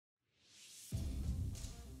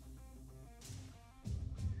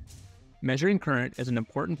Measuring current is an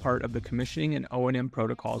important part of the commissioning and O&M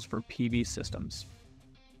protocols for PV systems.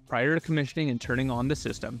 Prior to commissioning and turning on the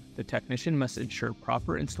system, the technician must ensure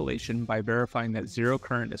proper installation by verifying that zero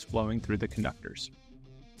current is flowing through the conductors.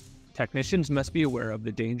 Technicians must be aware of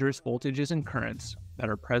the dangerous voltages and currents that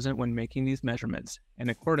are present when making these measurements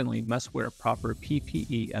and accordingly must wear proper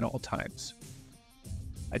PPE at all times.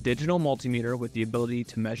 A digital multimeter with the ability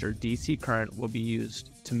to measure DC current will be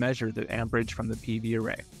used to measure the amperage from the PV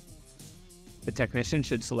array. The technician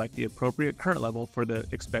should select the appropriate current level for the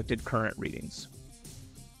expected current readings.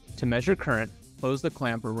 To measure current, close the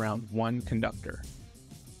clamp around one conductor.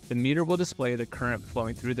 The meter will display the current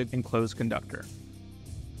flowing through the enclosed conductor.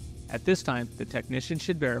 At this time, the technician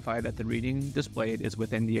should verify that the reading displayed is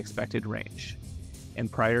within the expected range,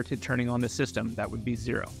 and prior to turning on the system, that would be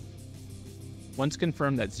zero. Once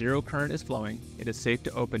confirmed that zero current is flowing, it is safe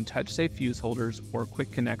to open touch-safe fuse holders or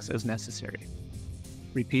quick connects as necessary.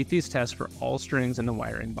 Repeat these tests for all strings in the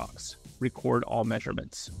wiring box. Record all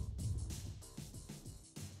measurements.